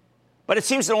 But it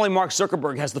seems that only Mark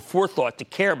Zuckerberg has the forethought to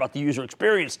care about the user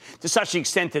experience to such an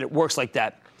extent that it works like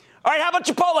that. All right, how about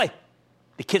Chipotle?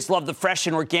 The kids love the fresh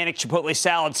and organic Chipotle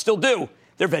salad. Still do.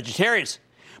 They're vegetarians.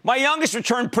 My youngest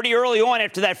returned pretty early on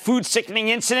after that food sickening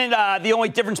incident, the only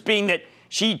difference being that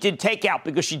she did takeout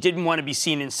because she didn't want to be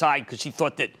seen inside because she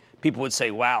thought that people would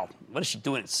say, wow, what is she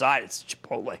doing inside? It's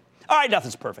Chipotle. All right,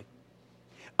 nothing's perfect.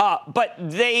 But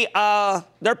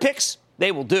their picks,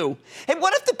 they will do. Hey,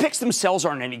 what if the picks themselves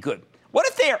aren't any good? What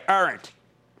if they aren't?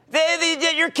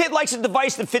 Your kid likes a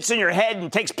device that fits on your head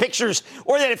and takes pictures,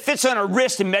 or that it fits on a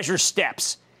wrist and measures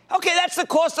steps. Okay, that's the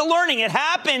cost of learning. It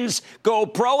happens,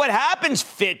 GoPro. It happens,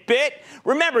 Fitbit.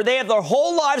 Remember, they have their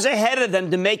whole lives ahead of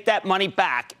them to make that money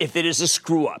back if it is a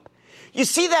screw-up. You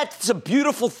see, that's a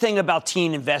beautiful thing about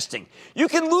teen investing. You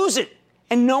can lose it,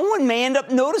 and no one may end up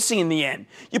noticing in the end.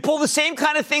 You pull the same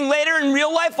kind of thing later in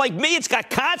real life like me, it's got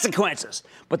consequences.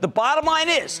 But the bottom line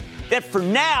is that for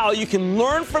now, you can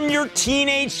learn from your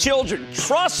teenage children.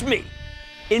 Trust me.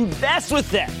 Invest with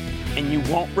them, and you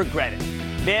won't regret it.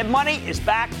 Mad Money is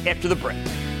back after the break.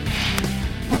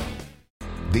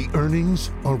 The earnings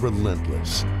are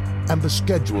relentless, and the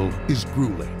schedule is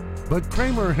grueling. But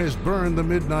Cramer has burned the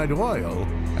midnight oil,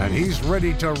 and he's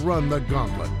ready to run the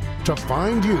gauntlet to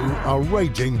find you a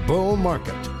raging bull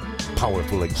market.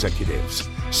 Powerful executives,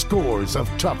 scores of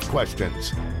tough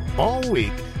questions. All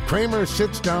week, Cramer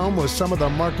sits down with some of the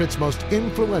market's most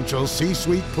influential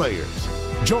C-suite players.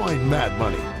 Join Mad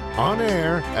Money on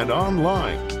air and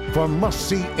online for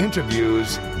must-see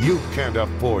interviews you can't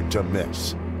afford to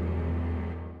miss.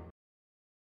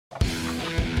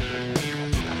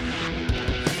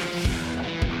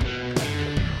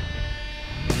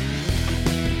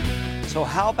 So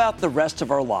how about the rest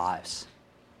of our lives?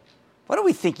 What are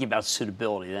we thinking about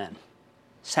suitability then?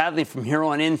 Sadly, from here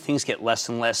on in, things get less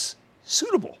and less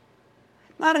suitable.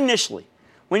 Not initially.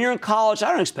 When you're in college,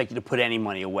 I don't expect you to put any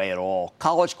money away at all.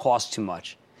 College costs too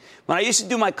much. When I used to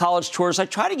do my college tours, I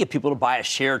tried to get people to buy a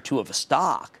share or two of a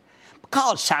stock. But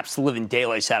college saps the living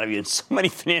daylights out of you in so many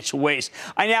financial ways.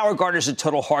 I now regard it as a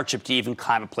total hardship to even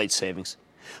contemplate savings.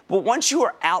 But once you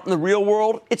are out in the real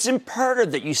world, it's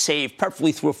imperative that you save,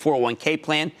 preferably through a 401k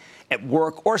plan, at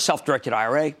work, or a self-directed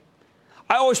IRA.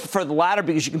 I always prefer the latter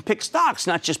because you can pick stocks,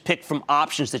 not just pick from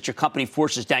options that your company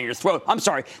forces down your throat.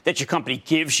 That your company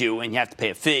gives you and you have to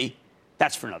pay a fee.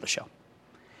 That's for another show.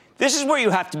 This is where you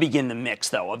have to begin the mix,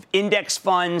 though, of index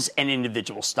funds and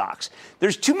individual stocks.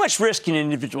 There's too much risk in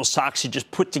individual stocks to just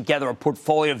put together a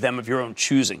portfolio of them of your own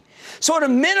choosing. So at a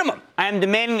minimum, I am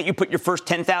demanding that you put your first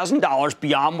 $10,000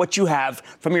 beyond what you have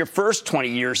from your first 20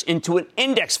 years into an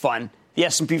index fund the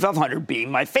S&P 500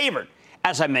 being my favorite,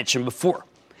 as I mentioned before.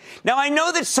 Now, I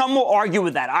know that some will argue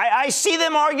with that. I see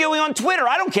them arguing on Twitter.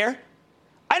 I don't care.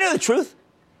 I know the truth.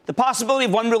 The possibility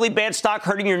of one really bad stock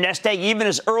hurting your nest egg even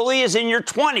as early as in your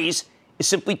 20s is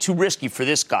simply too risky for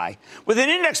this guy. With an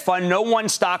index fund, no one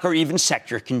stock or even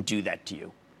sector can do that to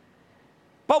you.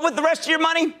 But with the rest of your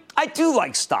money, I do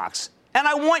like stocks, and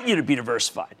I want you to be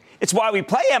diversified. It's why we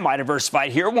play Am I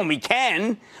Diversified here when we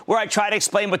can, where I try to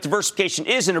explain what diversification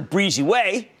is in a breezy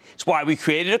way. It's why we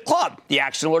created a club, the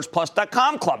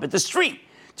ActionAlertsPlus.com club at the street,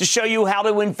 to show you how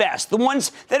to invest, the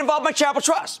ones that involve my charitable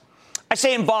trust. I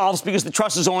say involves because the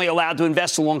trust is only allowed to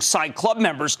invest alongside club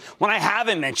members when I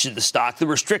haven't mentioned the stock. The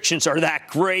restrictions are that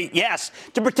great, yes,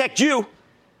 to protect you.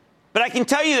 But I can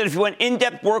tell you that if you want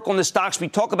in-depth work on the stocks we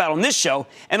talk about on this show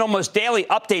and almost daily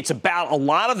updates about a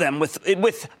lot of them with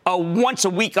a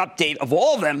once-a-week update of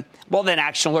all of them, well, then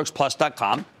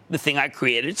ActionAlertsPlus.com, the thing I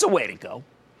created, it's a way to go.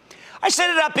 I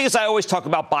set it up because I always talk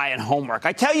about buying homework.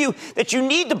 I tell you that you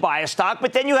need to buy a stock,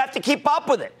 but then you have to keep up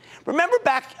with it. Remember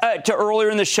back to earlier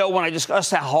in the show when I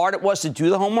discussed how hard it was to do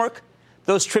the homework?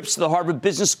 Those trips to the Harvard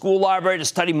Business School library to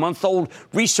study month-old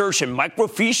research and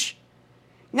microfiche?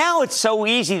 Now it's so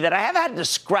easy that I have had to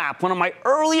scrap one of my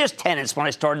earliest tenets when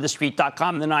I started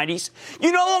TheStreet.com in the 90s.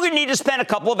 You no longer need to spend a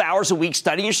couple of hours a week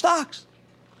studying your stocks.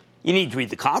 You need to read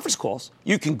the conference calls.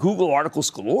 You can Google articles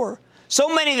galore.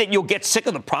 So many that you'll get sick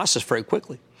of the process very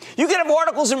quickly. You can have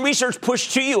articles and research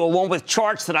pushed to you along with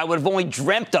charts that I would have only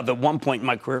dreamt of at one point in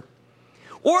my career.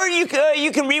 Or you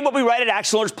can read what we write at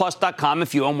ActionAlertsPlus.com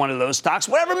if you own one of those stocks.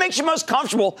 Whatever makes you most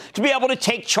comfortable to be able to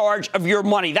take charge of your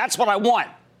money. That's what I want.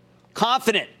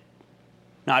 Confident,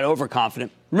 not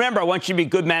overconfident. Remember, I want you to be a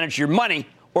good manager of your money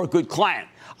or a good client.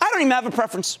 I don't even have a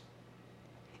preference.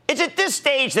 It's at this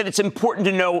stage that it's important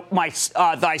to know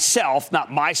thyself,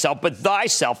 not myself, but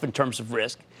thyself in terms of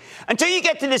risk. Until you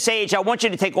get to this age, I want you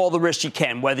to take all the risks you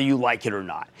can, whether you like it or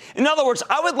not. In other words,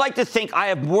 I would like to think I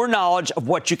have more knowledge of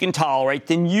what you can tolerate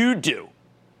than you do.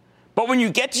 But when you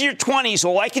get to your 20s,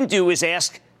 all I can do is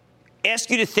ask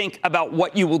you to think about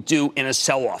what you will do in a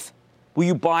sell-off. Will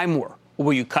you buy more, or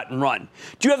will you cut and run?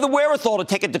 Do you have the wherewithal to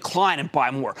take a decline and buy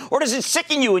more? Or does it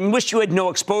sicken you and you wish you had no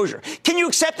exposure? Can you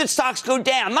accept that stocks go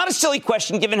down? Not a silly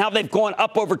question given how they've gone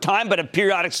up over time, but have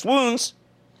periodic swoons.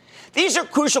 These are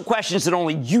crucial questions that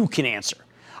only you can answer.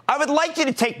 I would like you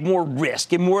to take more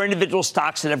risk in more individual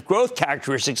stocks that have growth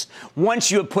characteristics once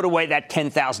you have put away that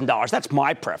 $10,000. That's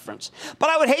my preference. But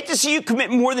I would hate to see you commit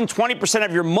more than 20%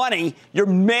 of your money, your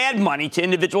mad money, to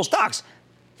individual stocks.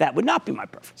 That would not be my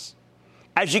preference.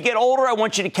 As you get older, I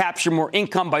want you to capture more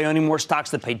income by owning more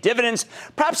stocks that pay dividends,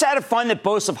 perhaps add a fund that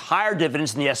boasts of higher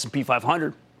dividends than the S&P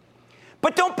 500.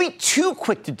 But don't be too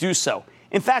quick to do so.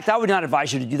 In fact, I would not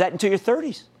advise you to do that until your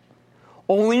 30s.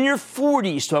 Only in your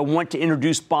 40s do I want to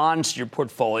introduce bonds to your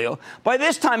portfolio. By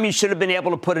this time, you should have been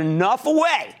able to put enough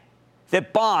away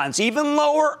that bonds, even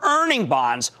lower earning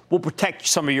bonds, will protect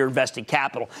some of your invested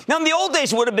capital. Now, in the old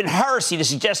days, it would have been heresy to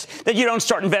suggest that you don't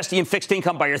start investing in fixed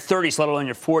income by your 30s, let alone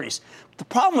your 40s. The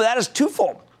problem with that is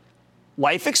twofold.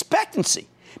 Life expectancy.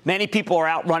 Many people are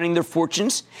outrunning their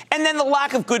fortunes, and then the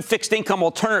lack of good fixed income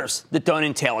alternatives that don't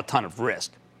entail a ton of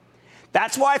risk.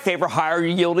 That's why I favor higher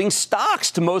yielding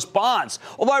stocks to most bonds.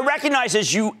 Although I recognize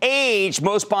as you age,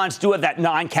 most bonds do have that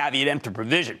non-caveat emptor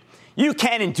provision. You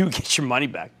can and do get your money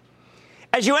back.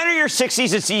 As you enter your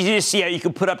 60s, it's easy to see how you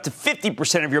can put up to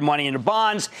 50% of your money into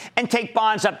bonds and take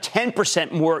bonds up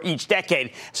 10% more each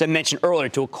decade, as I mentioned earlier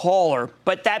to a caller.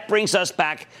 But that brings us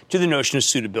back to the notion of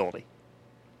suitability.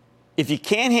 If you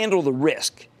can't handle the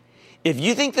risk, if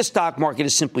you think the stock market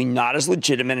is simply not as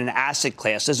legitimate an asset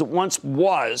class as it once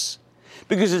was,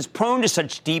 because it's prone to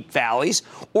such deep valleys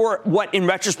or what in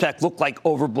retrospect look like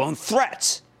overblown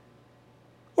threats,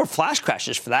 or flash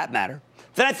crashes for that matter,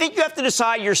 then I think you have to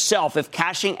decide yourself if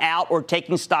cashing out or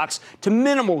taking stocks to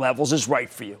minimal levels is right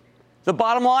for you. The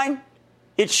bottom line,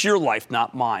 it's your life,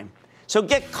 not mine. So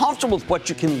get comfortable with what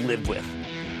you can live with.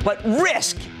 But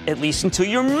risk, at least until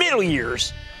your middle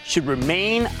years, should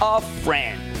remain a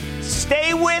friend.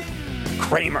 Stay with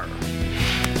Cramer.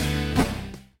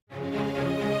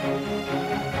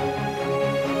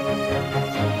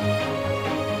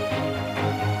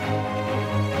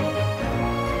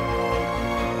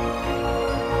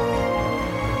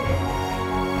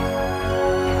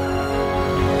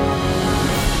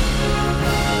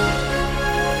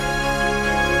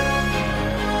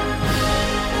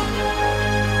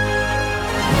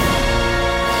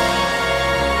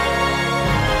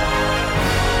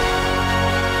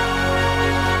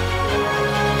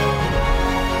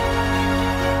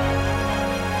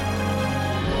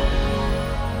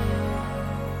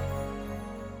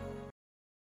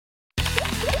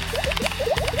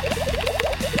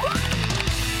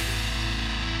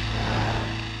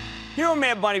 Here on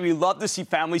Mad Money, we love to see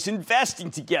families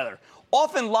investing together.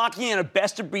 Often locking in a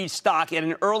best-of-breed stock at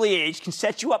an early age can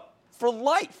set you up for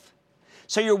life,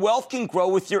 so your wealth can grow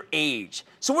with your age.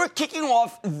 So we're kicking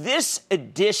off this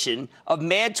edition of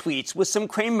Mad Tweets with some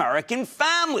Cramerican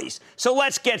families. So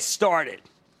let's get started.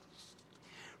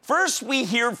 First, we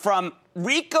hear from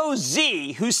Rico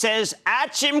Z, who says,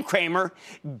 at Jim Cramer,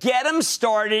 get him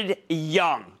started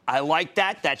young. I like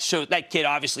that. That kid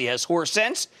obviously has horse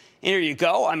sense. Here you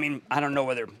go. I mean, I don't know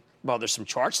whether, well, there's some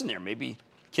charts in there. Maybe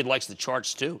kid likes the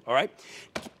charts too. All right.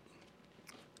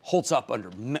 Holds up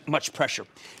under much pressure.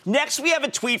 Next, we have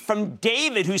a tweet from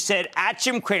David who said, at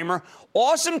Jim Cramer,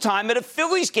 awesome time at a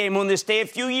Phillies game on this day a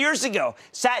few years ago.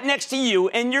 Sat next to you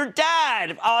and your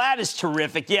dad. Oh, that is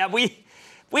terrific. Yeah, we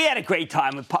had a great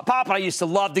time with Pop. Pop and I used to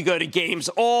love to go to games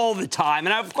all the time.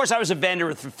 And, of course, I was a vendor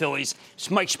with the Phillies.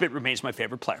 Mike Schmidt remains my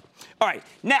favorite player. All right.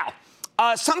 Now,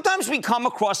 sometimes we come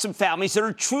across some families that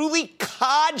are truly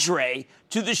cadre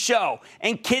to the show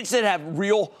and kids that have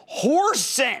real horse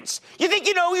sense. You think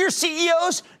you know your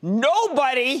CEOs?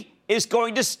 Nobody is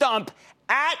going to stump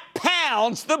at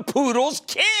Pounds the Poodle's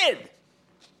kid.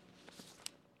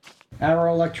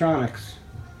 Arrow Electronics.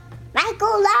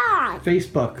 Michael Long.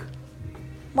 Facebook.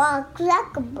 Mark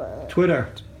Zuckerberg.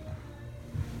 Twitter.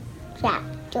 Jack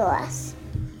Dorsey.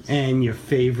 And your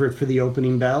favorite for the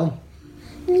opening bell?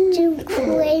 Jim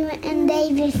Cramer and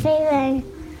David Fairbanks.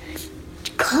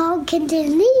 Carl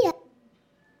Quintanilla.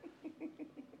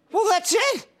 Well, that's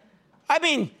it. I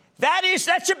mean, that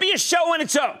should be a show on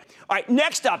its own. All right,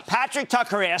 next up, Patrick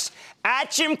Tucker asks,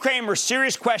 at Jim Cramer,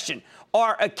 serious question.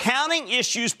 Are accounting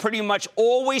issues pretty much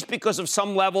always because of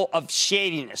some level of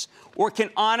shadiness? Or can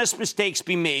honest mistakes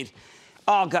be made?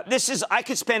 Oh, God, I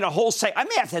could spend a whole I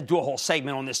may have to do a whole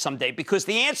segment on this someday, because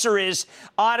the answer is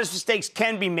honest mistakes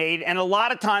can be made. And a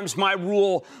lot of times my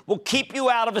rule will keep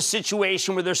you out of a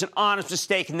situation where there's an honest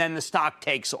mistake and then the stock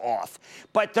takes off.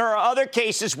 But there are other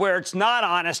cases where it's not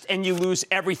honest and you lose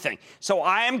everything. So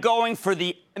I am going for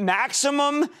the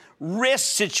maximum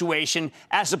risk situation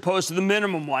as opposed to the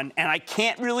minimum one. And I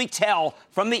can't really tell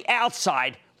from the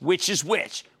outside which is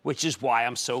why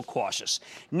I'm so cautious.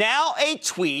 Now a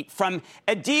tweet from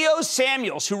Adio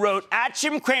Samuels, who wrote, at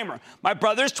Jim Cramer, my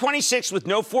brother's 26 with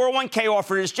no 401k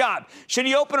offered his job. Should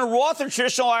he open a Roth or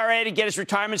traditional IRA to get his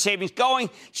retirement savings going?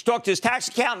 Just talk to his tax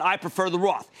accountant. I prefer the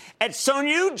Roth. At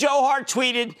Sonu Johar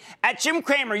tweeted, at Jim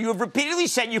Cramer, you have repeatedly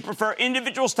said you prefer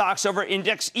individual stocks over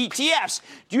index ETFs.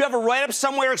 Do you have a write-up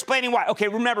somewhere explaining why? Okay,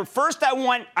 remember, first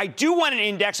I do want an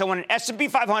index. I want an S&P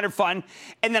 500 fund,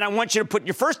 and then I want you to put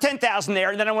your first $10,000 there,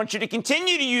 and then I want you to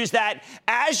continue to use that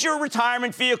as your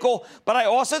retirement vehicle. But I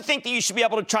also think that you should be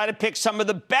able to try to pick some of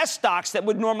the best stocks that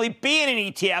would normally be in an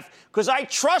ETF, because I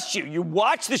trust you. You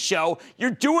watch the show.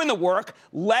 You're doing the work.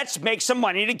 Let's make some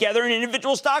money together in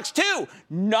individual stocks, too.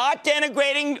 Not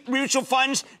denigrating mutual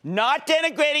funds, not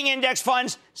denigrating index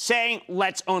funds, saying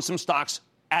let's own some stocks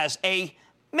as a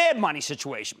Mad Money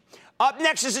situation. Up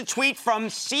next is a tweet from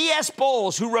C.S.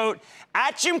 Bowles, who wrote,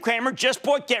 at Jim Cramer, just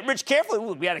bought Get Rich Carefully.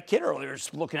 Ooh, we had a kid earlier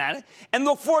just looking at it. And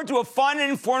look forward to a fun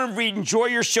and informative read. Enjoy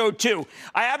your show, too.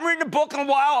 I haven't written a book in a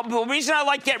while. The reason I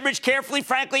like Get Rich Carefully,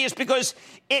 frankly, is because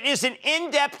it is an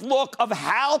in-depth look of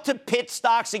how to pit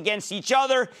stocks against each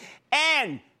other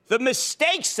and the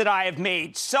mistakes that I have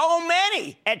made, so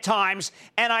many at times,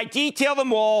 and I detail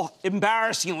them all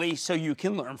embarrassingly so you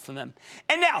can learn from them.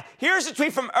 And now, here's a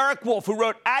tweet from Eric Wolf, who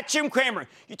wrote, at Jim Cramer,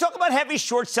 you talk about heavy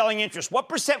short selling interest. What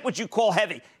percent would you call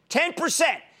heavy? 10%.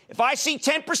 If I see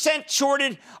 10%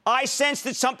 shorted, I sense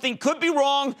that something could be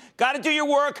wrong. Got to do your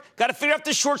work. Got to figure out if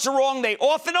the shorts are wrong. They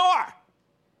often are.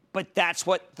 But that's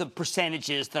what the percentage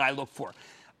is that I look for.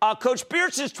 Coach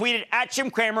Pearson's tweeted, at Jim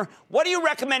Cramer, what do you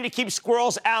recommend to keep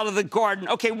squirrels out of the garden?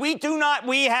 Okay,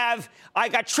 I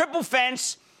got triple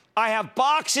fence, I have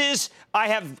boxes, I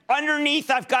have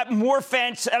underneath, I've got more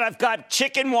fence, and I've got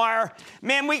chicken wire.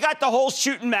 Man, we got the whole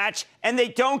shooting match, and they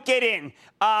don't get in.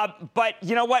 But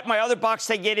you know what? My other box,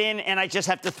 they get in, and I just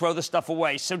have to throw the stuff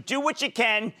away. So do what you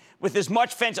can with as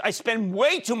much fence. I spend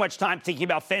way too much time thinking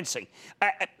about fencing.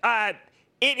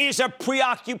 It is a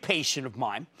preoccupation of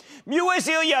mine. Muez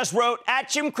Ilyas wrote, at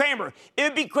Jim Cramer, it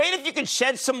would be great if you could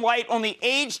shed some light on the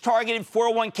age-targeted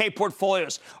 401k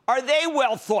portfolios. Are they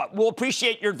well thought? We'll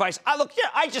appreciate your advice.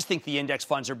 I just think the index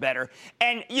funds are better.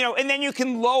 And, and then you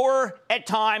can lower at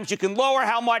times, you can lower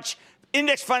how much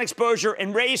index fund exposure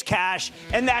and raise cash,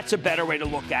 and that's a better way to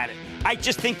look at it. I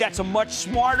just think that's a much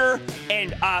smarter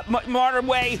and smarter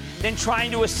way than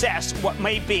trying to assess what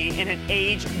may be in an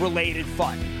age-related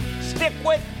fund. Stick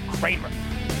with Cramer.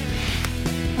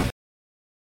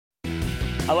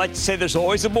 I like to say there's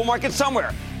always a bull market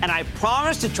somewhere. and I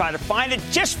promise to try to find it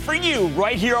just for you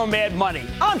right here on Mad Money.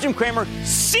 I'm Jim Cramer.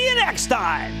 See you next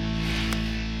time.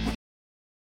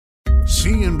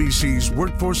 CNBC's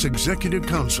Workforce Executive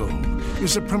Council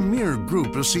is a premier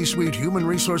group of C-suite human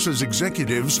resources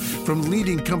executives from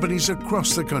leading companies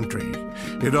across the country.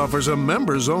 It offers a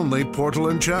members-only portal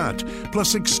and chat,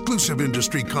 plus exclusive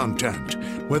industry content,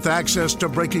 with access to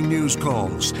breaking news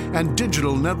calls and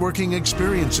digital networking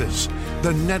experiences.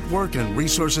 The network and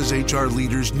resources HR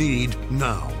leaders need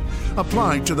now.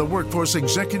 Apply to the Workforce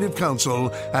Executive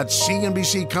Council at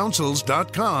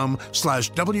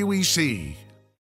cnbccouncils.com/WEC.